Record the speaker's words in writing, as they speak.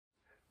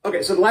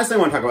Okay, so the last thing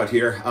I want to talk about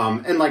here,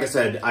 and like I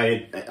said,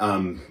 I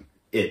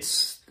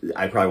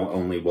probably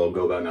only will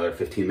go about another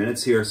 15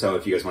 minutes here, so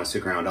if you guys want to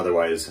stick around,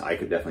 otherwise I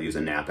could definitely use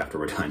a nap after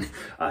we're done,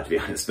 to be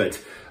honest.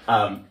 But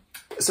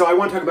so I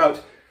want to talk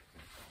about,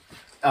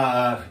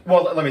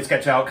 well, let me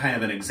sketch out kind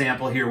of an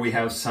example here. We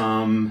have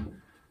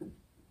some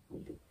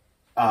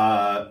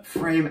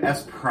frame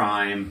S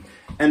prime,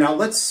 and now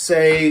let's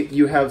say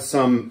you have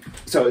some,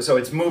 so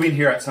it's moving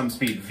here at some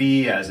speed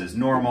v as is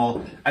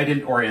normal. I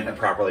didn't orient that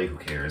properly, who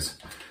cares?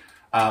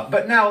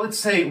 But now let's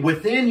say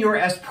within your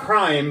S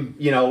prime,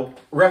 you know,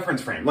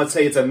 reference frame, let's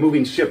say it's a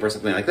moving ship or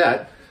something like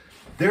that,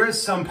 there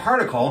is some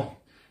particle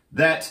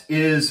that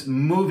is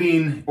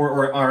moving,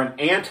 or an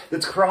ant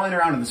that's crawling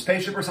around in the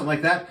spaceship or something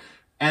like that,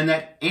 and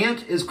that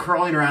ant is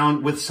crawling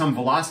around with some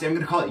velocity. I'm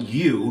going to call it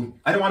u.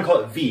 I don't want to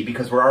call it v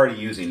because we're already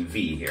using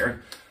v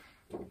here.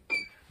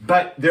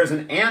 But there's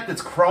an ant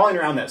that's crawling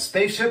around that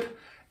spaceship,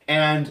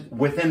 and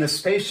within the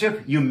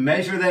spaceship, you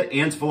measure that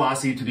ant's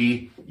velocity to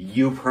be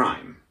u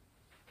prime.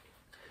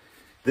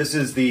 This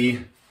is the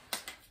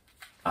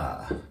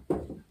so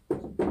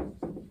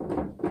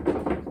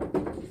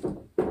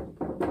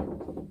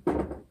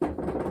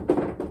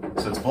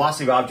it's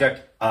velocity of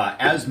object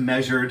as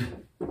measured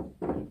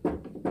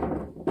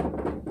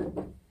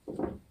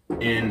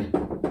in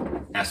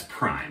S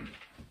prime.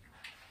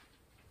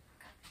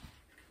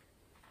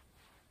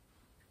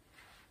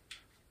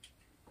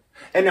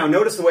 And now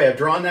notice the way I've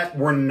drawn that,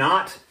 we're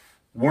not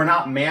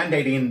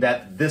mandating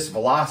that this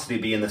velocity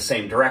be in the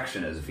same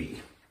direction as v.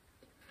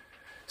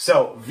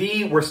 So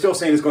v, we're still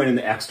saying is going in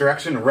the x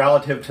direction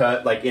relative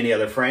to like any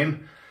other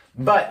frame,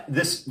 but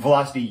this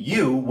velocity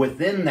u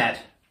within that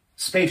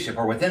spaceship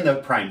or within the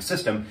prime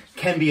system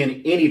can be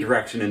in any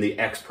direction in the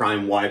x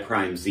prime, y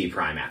prime, z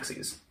prime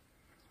axes.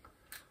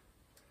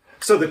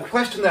 So the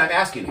question that I'm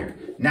asking here,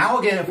 now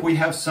again, if we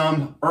have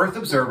some Earth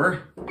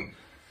observer,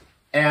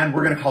 and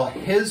we're going to call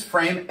his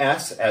frame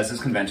S as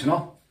is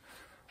conventional,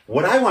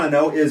 what I want to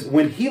know is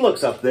when he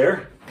looks up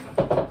there,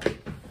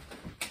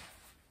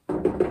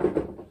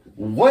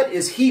 what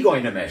is he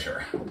going to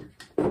measure?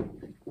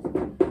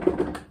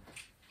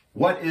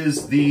 What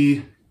is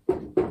the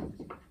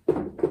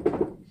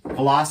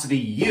velocity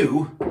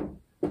u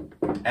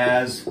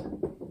as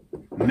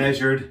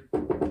measured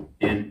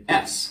in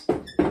S?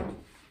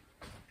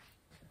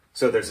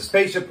 So there's a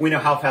spaceship. We know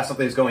how fast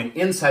something is going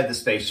inside the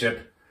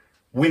spaceship.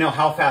 We know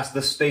how fast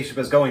the spaceship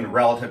is going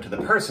relative to the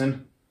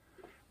person.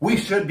 We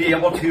should be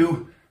able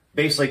to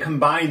basically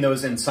combine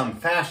those in some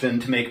fashion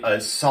to make a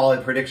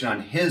solid prediction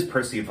on his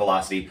perceived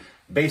velocity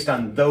based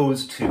on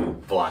those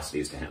two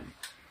velocities to him.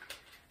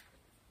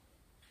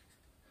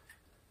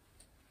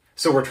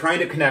 So we're trying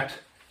to connect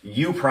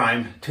u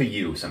prime to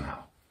u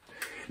somehow.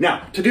 Now,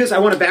 to do this, I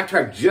want to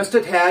backtrack just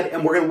a tad,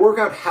 and we're going to work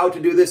out how to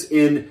do this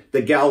in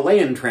the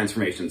Galilean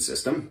transformation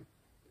system,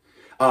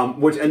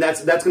 and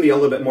that's going to be a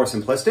little bit more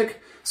simplistic.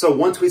 So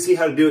once we see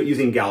how to do it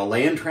using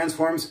Galilean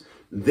transforms,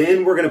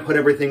 then we're going to put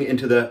everything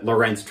into the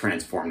Lorentz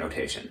transform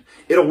notation.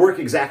 It'll work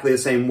exactly the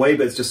same way,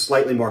 but it's just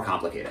slightly more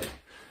complicated.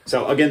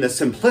 So again, the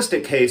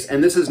simplistic case,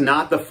 and this is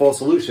not the full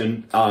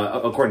solution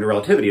according to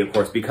relativity, of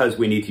course, because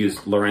we need to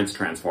use Lorentz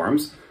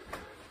transforms.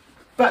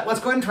 But let's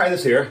go ahead and try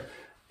this here.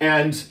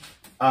 And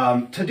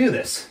to do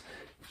this,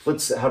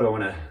 how do I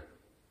want to?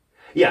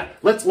 Yeah,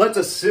 let's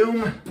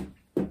assume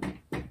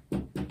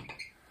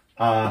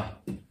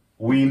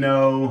we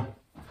know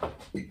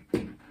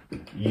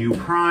u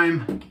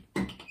prime,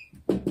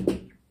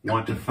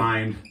 want to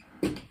find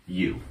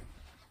u.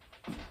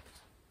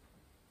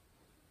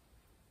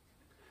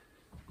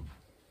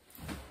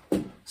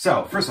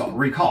 So first of all,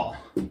 recall.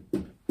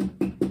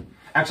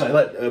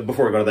 Actually,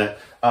 before we go to that,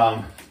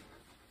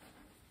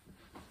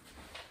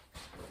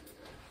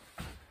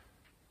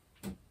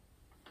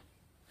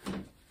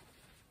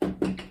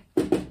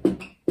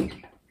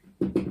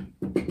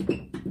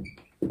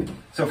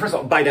 so first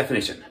of all, by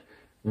definition,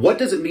 what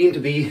does it mean to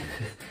be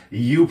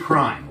u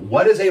prime?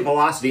 What is a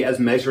velocity as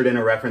measured in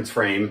a reference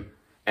frame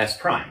S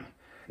prime?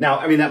 Now,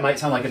 I mean, that might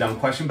sound like a dumb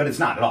question, but it's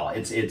not at all.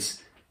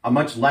 It's a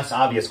much less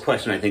obvious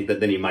question, I think,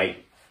 than you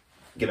might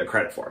give it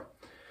credit for.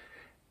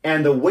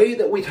 And the way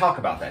that we talk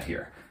about that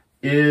here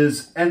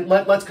is, and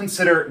let's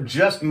consider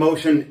just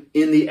motion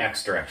in the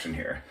x direction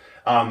here.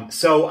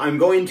 So I'm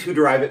going to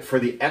derive it for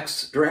the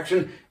x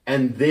direction,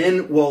 and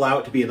then we'll allow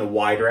it to be in the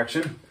y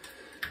direction.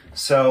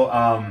 So,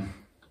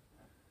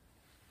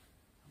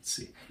 let's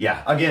see.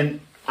 Yeah, again,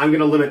 I'm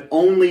going to limit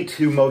only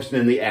to motion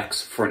in the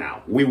x for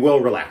now. We will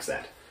relax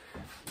that.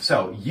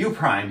 So u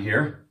prime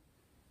here,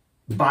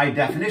 by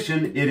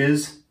definition, it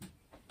is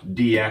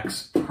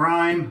dx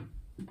prime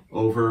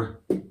over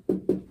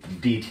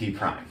dt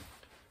prime.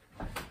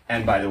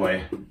 And by the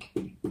way,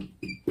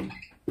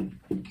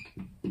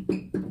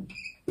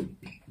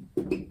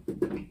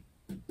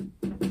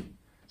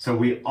 so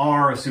we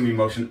are assuming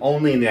motion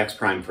only in the x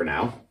prime for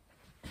now.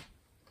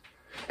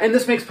 And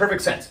this makes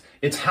perfect sense.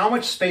 It's how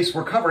much space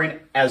we're covering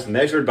as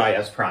measured by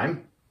S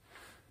prime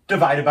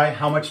divided by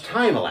how much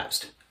time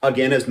elapsed,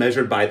 again as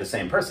measured by the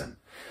same person.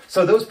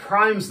 So those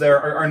primes there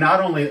are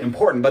not only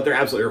important, but they're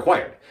absolutely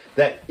required.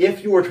 that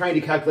if you were trying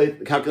to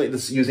calculate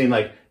this using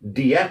like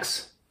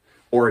dx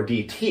or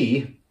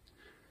dt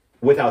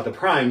without the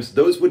primes,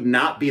 those would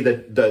not be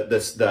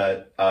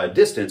the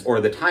distance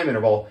or the time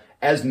interval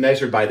as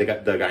measured by the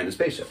guy in the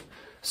spaceship.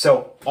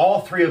 So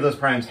all three of those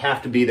primes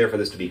have to be there for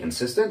this to be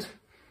consistent.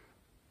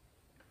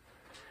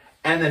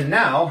 And then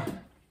now,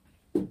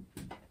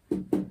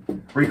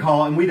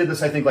 recall, and we did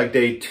this I think like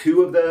day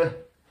 2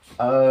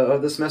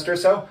 of the semester or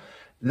so,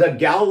 the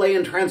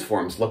Galilean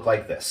transforms look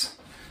like this.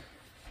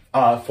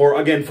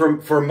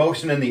 For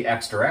motion in the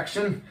x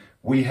direction,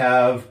 we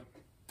have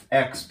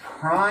x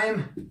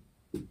prime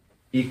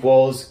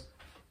equals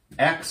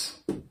x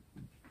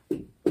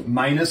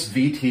minus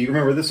vt.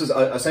 Remember, this is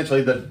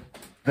essentially the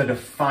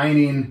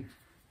defining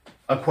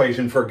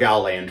equation for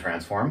Galilean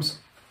transforms.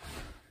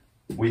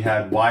 We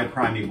had y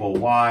prime equal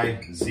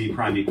y, z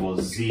prime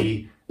equals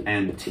z,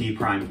 and t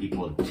prime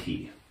equal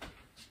t.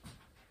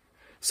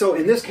 So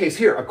in this case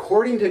here,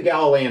 according to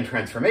Galilean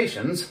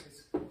transformations,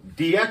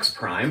 dx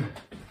prime,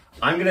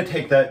 I'm going to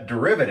take the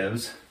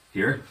derivatives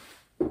here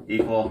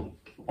equal,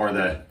 or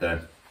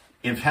the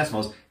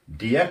infinitesimals,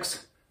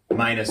 dx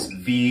minus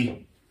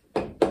v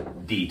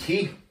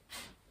dt,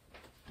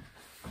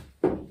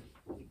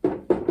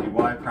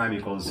 dy prime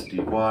equals dy,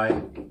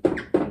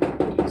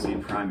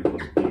 dz prime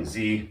equals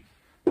dz,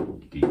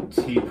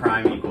 dt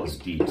prime equals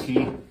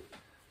dt.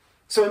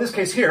 So in this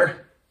case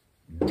here,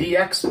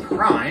 dx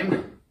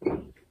prime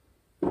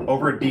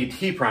over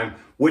dt prime,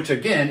 which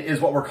again is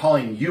what we're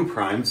calling u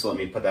prime, so let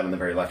me put that on the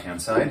very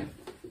left-hand side.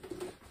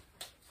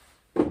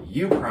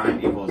 U prime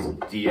equals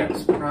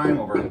dx prime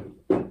over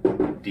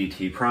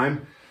dt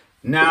prime.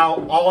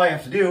 Now, all I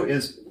have to do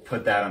is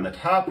put that on the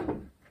top,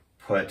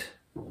 put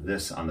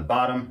this on the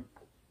bottom.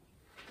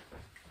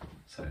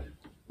 So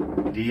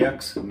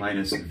dx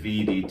minus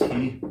v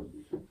dt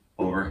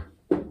over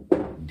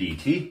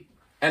dt.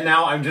 And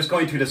now I'm just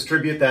going to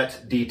distribute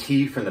that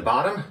dt from the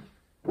bottom.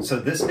 So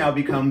this now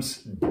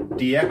becomes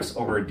dx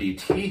over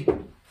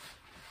dt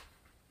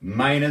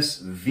minus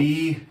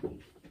v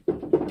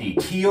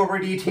dt over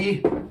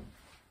dt.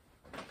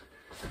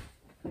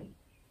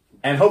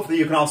 And hopefully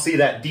you can all see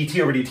that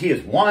dt over dt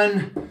is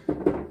 1.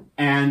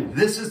 And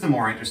this is the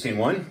more interesting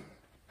one.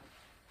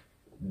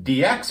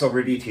 Dx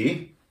over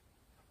dt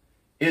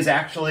is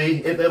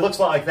actually, it looks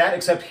a lot like that,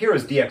 except here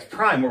is dx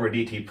prime over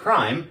dt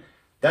prime.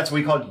 That's what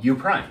we called u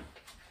prime.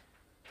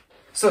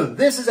 So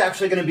this is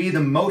actually going to be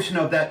the motion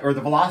of that, or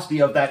the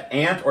velocity of that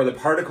ant or the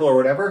particle or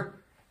whatever,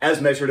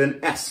 as measured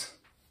in s.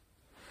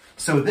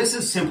 So this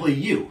is simply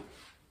u,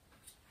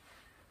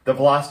 the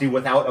velocity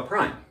without a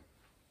prime.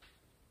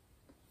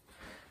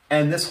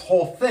 And this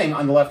whole thing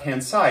on the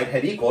left-hand side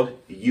had equaled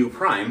u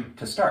prime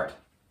to start.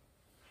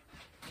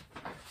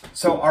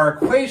 So our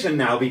equation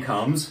now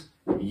becomes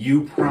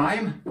u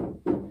prime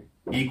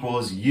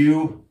equals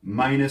u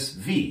minus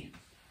v.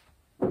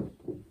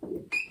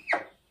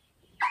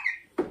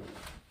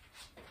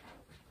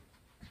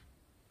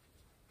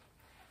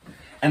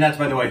 And that's,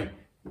 by the way,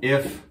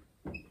 if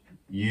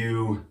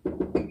u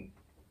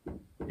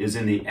is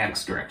in the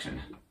x direction.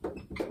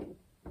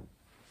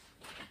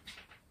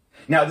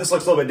 Now, this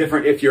looks a little bit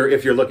different if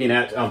you're looking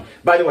at,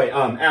 by the way,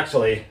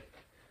 actually,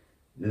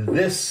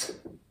 this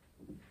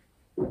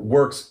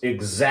works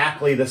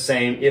exactly the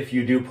same if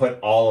you do put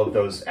all of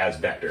those as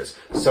vectors.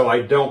 So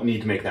I don't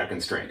need to make that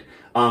constraint.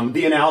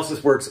 The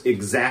analysis works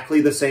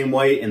exactly the same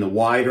way in the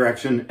y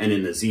direction and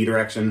in the z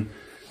direction.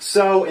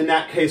 So in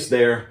that case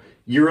there,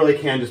 you really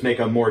can just make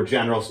a more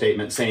general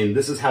statement saying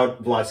this is how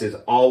velocities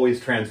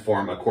always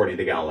transform according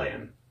to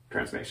Galilean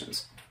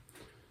transformations.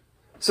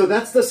 So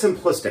that's the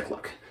simplistic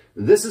look.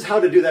 This is how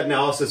to do that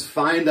analysis.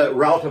 Find the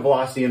relative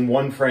velocity in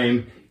one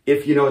frame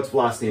if you know its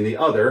velocity in the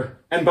other.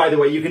 And by the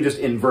way, you can just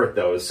invert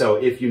those. So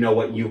if you know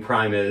what u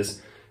prime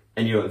is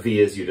and you know what v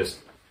is, you just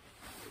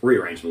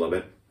rearrange them a little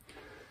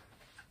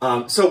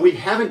bit. So we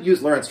haven't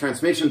used Lorentz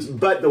transformations,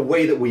 but the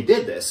way that we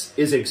did this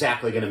is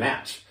exactly going to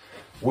match.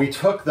 We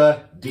took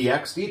the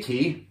dx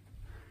dt,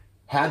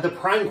 had the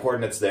prime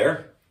coordinates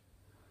there.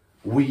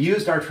 We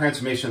used our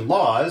transformation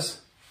laws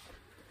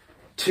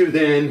to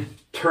then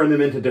turn them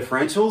into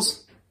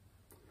differentials.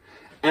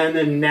 And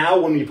then now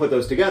when we put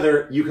those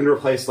together, you can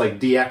replace like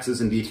dx's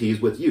and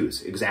dt's with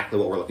u's, exactly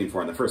what we're looking for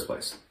in the first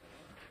place.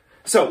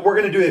 So we're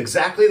going to do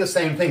exactly the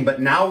same thing,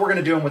 but now we're going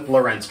to do them with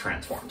Lorentz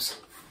transforms.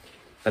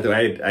 By the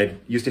way, I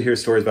used to hear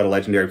stories about a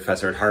legendary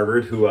professor at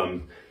Harvard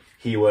who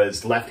he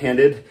was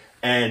left-handed,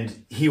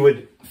 and he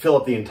would fill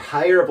up the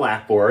entire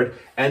blackboard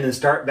and then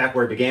start back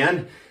where it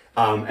began.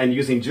 And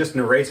using just an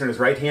eraser in his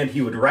right hand,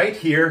 he would write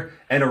here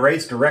and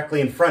erase directly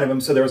in front of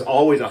him. So there was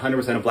always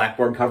 100% of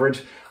blackboard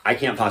coverage. I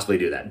can't possibly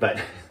do that, but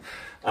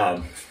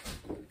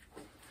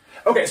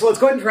okay, so let's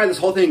go ahead and try this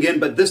whole thing again,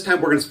 but this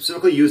time we're going to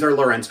specifically use our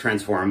Lorentz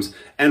transforms,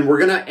 and we're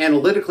going to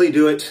analytically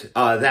do it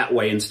that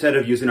way instead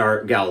of using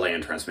our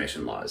Galilean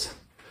transformation laws.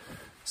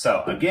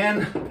 So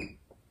again,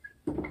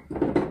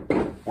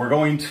 we're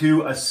going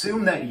to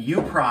assume that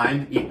u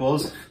prime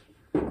equals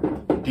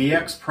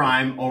dx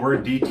prime over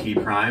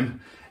dt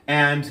prime,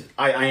 and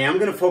I am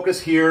going to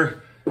focus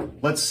here,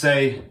 let's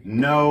say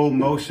no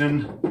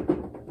motion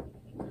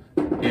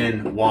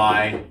in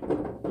y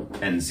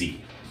and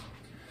z.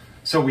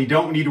 So we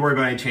don't need to worry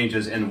about any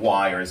changes in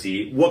y or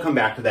z. We'll come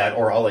back to that,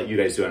 or I'll let you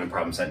guys do it on a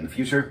problem set in the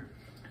future.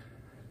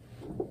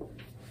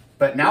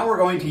 But now we're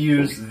going to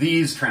use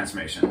these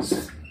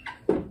transformations.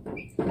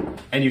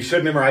 And you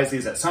should memorize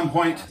these at some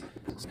point.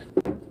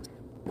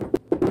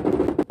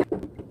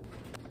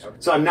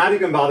 So I'm not even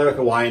going to bother with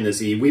the y and the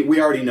z.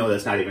 We already know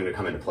that's not even going to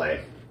come into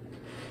play.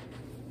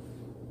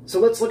 So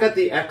let's look at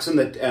the x and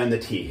the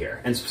t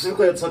here. And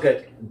specifically, let's look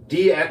at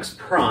dx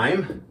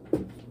prime.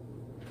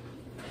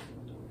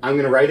 I'm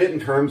going to write it in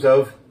terms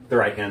of the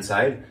right-hand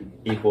side,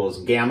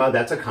 equals gamma,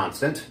 that's a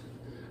constant,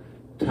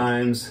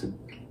 times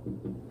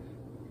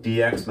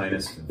dx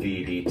minus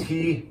v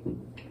dt,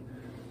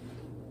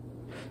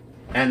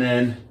 and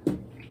then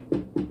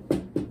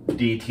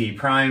dt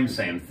prime,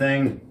 same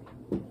thing.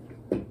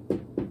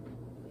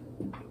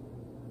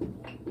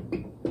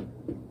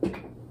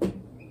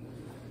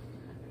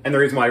 And the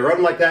reason why I wrote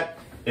them like that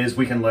is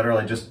we can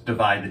literally just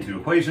divide the two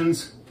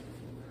equations.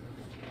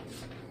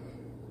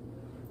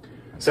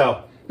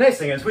 So, nice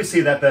thing is we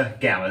see that the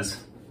gammas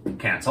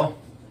cancel.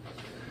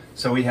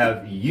 So we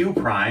have u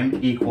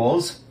prime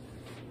equals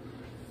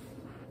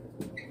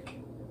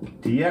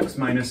dx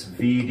minus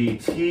v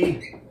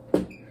dt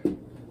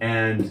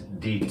and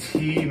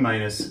dt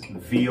minus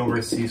v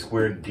over c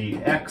squared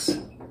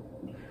dx.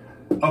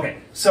 Okay,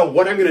 so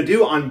what I'm going to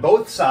do on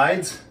both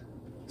sides,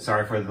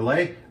 sorry for the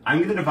delay, I'm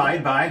going to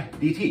divide by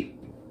dt.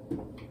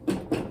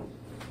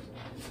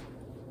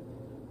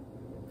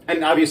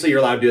 And obviously you're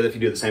allowed to do that if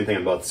you do the same thing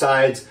on both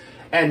sides.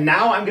 And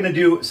now I'm going to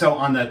do, so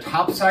on the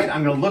top side,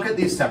 I'm going to look at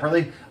these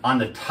separately. On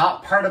the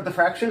top part of the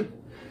fraction,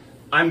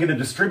 I'm going to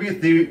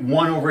distribute the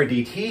 1 over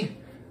dt.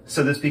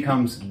 So this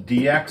becomes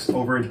dx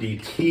over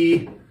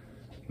dt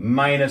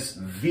minus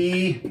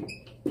v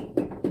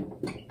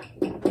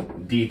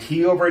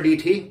dt over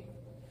dt.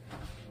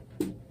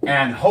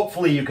 And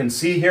hopefully you can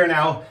see here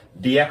now,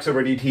 dx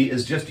over dt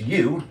is just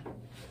u.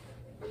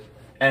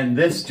 And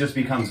this just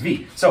becomes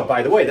v. So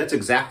by the way, that's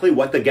exactly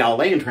what the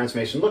Galilean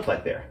transformation looked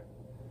like there.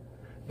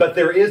 But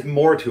there is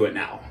more to it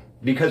now,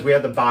 because we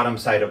have the bottom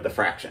side of the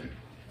fraction.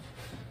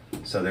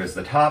 So there's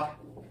the top.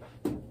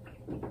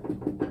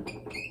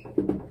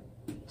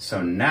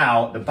 So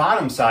now the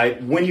bottom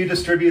side, when you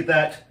distribute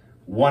that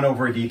 1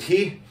 over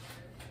dt,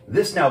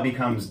 this now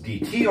becomes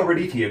dt over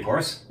dt, of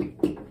course,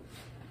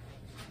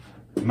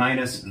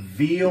 minus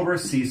v over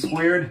c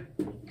squared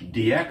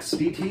dx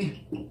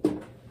dt.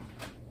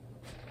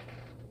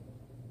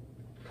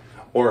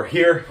 Or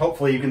here,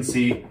 hopefully you can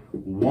see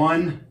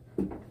 1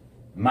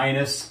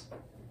 minus,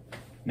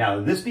 now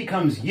this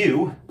becomes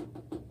u,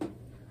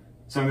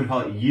 so I'm going to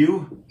call it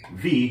u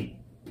v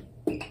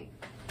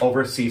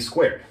over c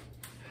squared.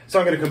 So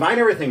I'm going to combine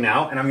everything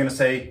now, and I'm going to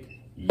say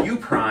u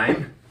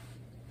prime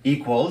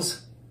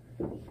equals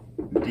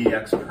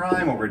dx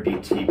prime over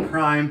dt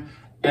prime.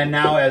 And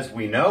now, as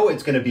we know,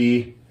 it's going to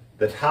be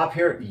the top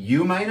here,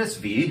 u minus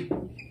v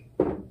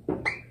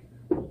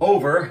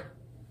over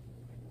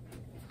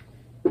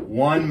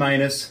 1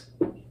 minus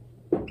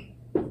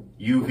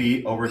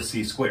uv over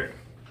c squared.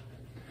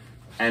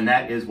 And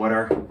that is what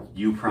our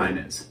u prime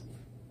is.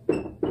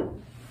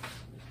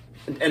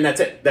 And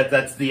that's it.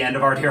 That's the end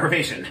of our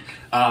derivation.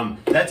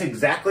 That's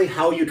exactly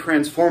how you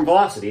transform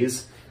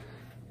velocities.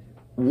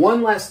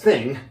 One last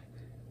thing.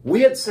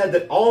 We had said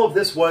that all of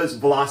this was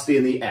velocity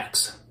in the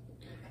x.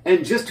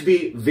 And just to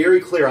be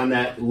very clear on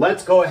that,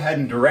 let's go ahead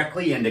and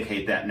directly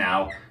indicate that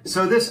now.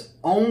 So this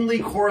only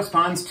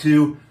corresponds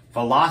to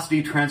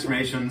velocity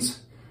transformations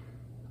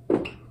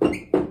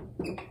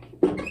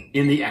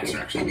in the x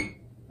direction.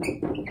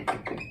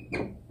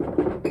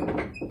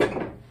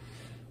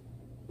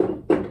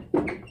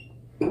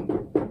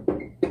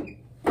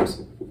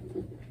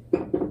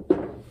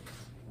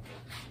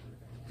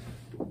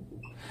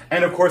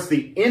 And of course,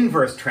 the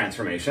inverse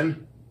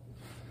transformation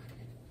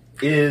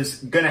is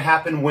going to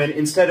happen when,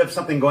 instead of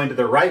something going to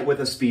the right with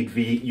a speed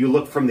v, you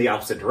look from the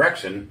opposite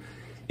direction.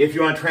 If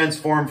you want to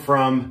transform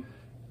from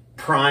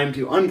prime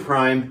to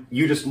unprime,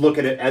 you just look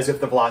at it as if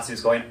the velocity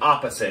is going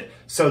opposite.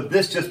 So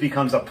this just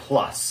becomes a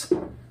plus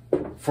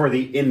for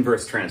the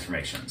inverse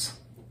transformations.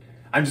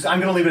 I'm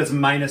going to leave it as a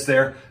minus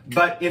there,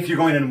 but if you're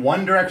going in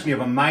one direction, you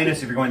have a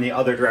minus. If you're going the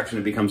other direction,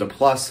 it becomes a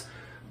plus.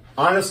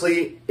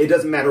 Honestly, it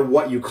doesn't matter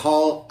what you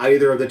call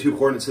either of the two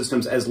coordinate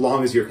systems as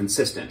long as you're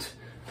consistent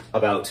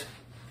about,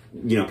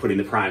 putting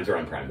the primes or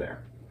unprimed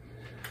there.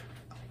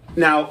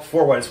 Now,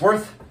 for what it's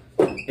worth,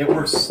 it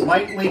works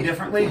slightly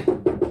differently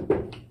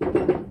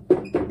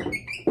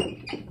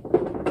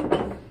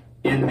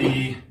in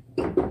the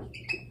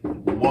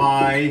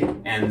y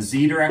and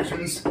z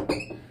directions.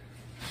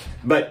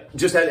 But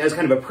just as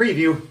kind of a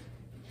preview,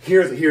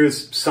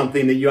 here's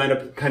something that you end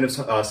up kind of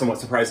somewhat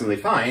surprisingly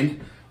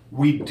find.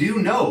 We do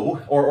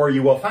know, or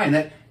you will find,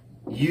 that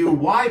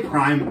uy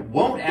prime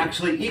won't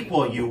actually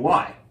equal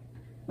uy,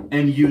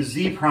 and uz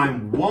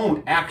prime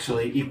won't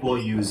actually equal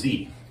uz.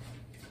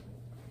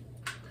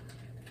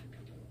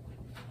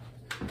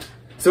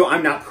 So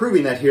I'm not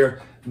proving that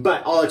here,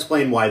 but I'll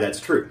explain why that's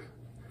true.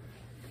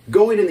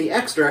 Going in the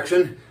x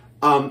direction,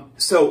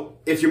 So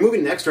if you're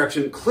moving in the x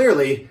direction,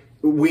 clearly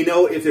we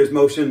know if there's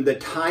motion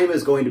that time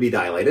is going to be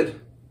dilated.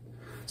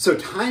 So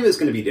time is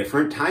going to be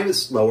different, time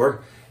is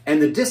slower,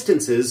 and the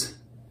distances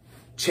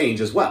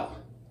change as well.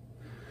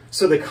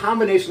 So the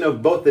combination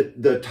of both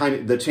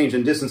the change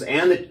in distance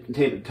and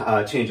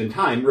the change in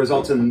time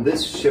results in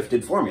this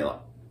shifted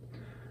formula.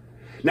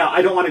 Now,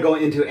 I don't want to go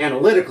into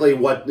analytically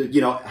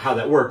how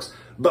that works,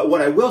 but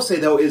what I will say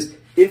though is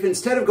if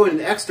instead of going in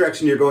the x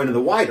direction, you're going in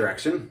the y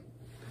direction,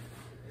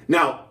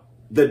 now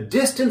the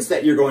distance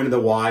that you're going to the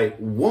y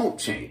won't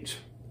change.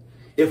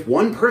 If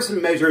one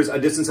person measures a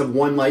distance of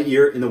 1 light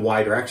year in the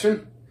y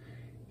direction,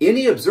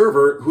 any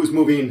observer who's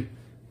moving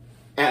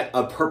at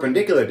a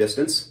perpendicular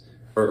distance,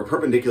 or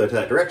perpendicular to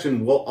that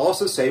direction, will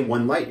also say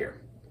 1 light year.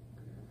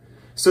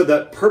 So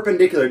the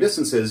perpendicular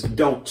distances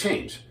don't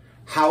change.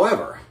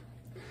 However,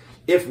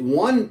 if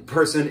one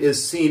person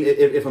is seen,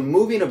 if a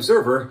moving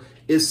observer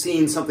is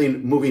seeing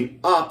something moving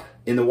up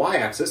in the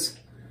y-axis,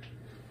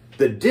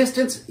 the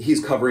distance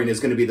he's covering is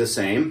going to be the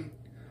same,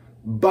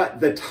 but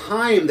the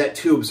time that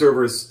two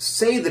observers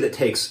say that it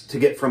takes to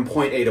get from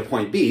point A to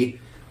point B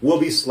will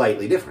be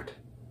slightly different.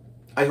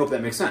 I hope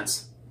that makes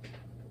sense.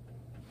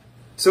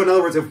 So in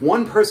other words, if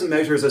one person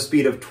measures a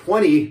speed of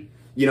 20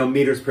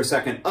 meters per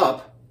second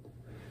up,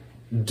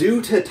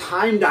 due to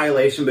time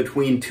dilation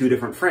between two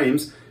different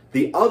frames,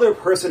 the other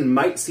person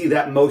might see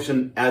that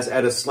motion as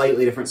at a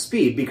slightly different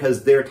speed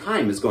because their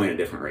time is going at a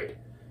different rate.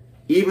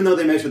 Even though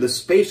they measure the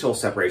spatial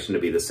separation to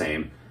be the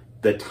same,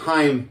 the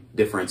time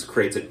difference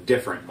creates a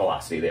different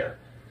velocity there.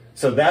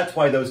 So that's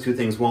why those two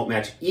things won't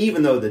match,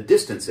 even though the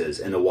distances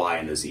in the y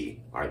and the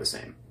z are the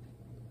same.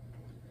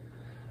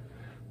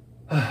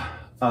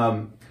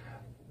 All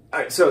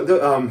right,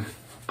 so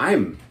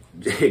I'm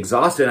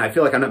exhausted. I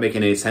feel like I'm not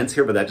making any sense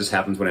here, but that just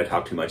happens when I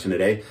talk too much in a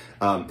day.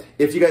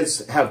 If you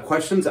guys have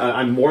questions,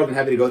 I'm more than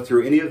happy to go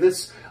through any of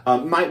this.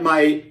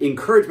 My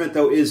encouragement,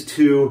 though, is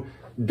to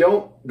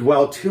don't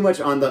dwell too much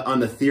on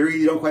the theory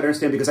you don't quite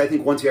understand, because I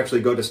think once you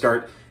actually go to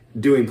start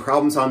doing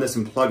problems on this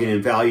and plugging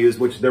in values,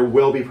 which there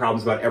will be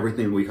problems about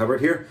everything we covered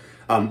here,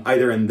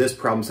 either in this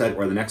problem set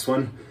or the next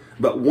one.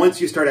 But once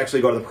you start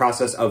actually go to the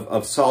process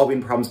of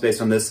solving problems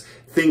based on this,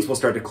 things will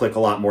start to click a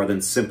lot more than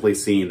simply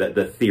seeing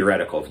the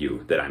theoretical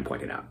view that I'm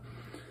pointing out.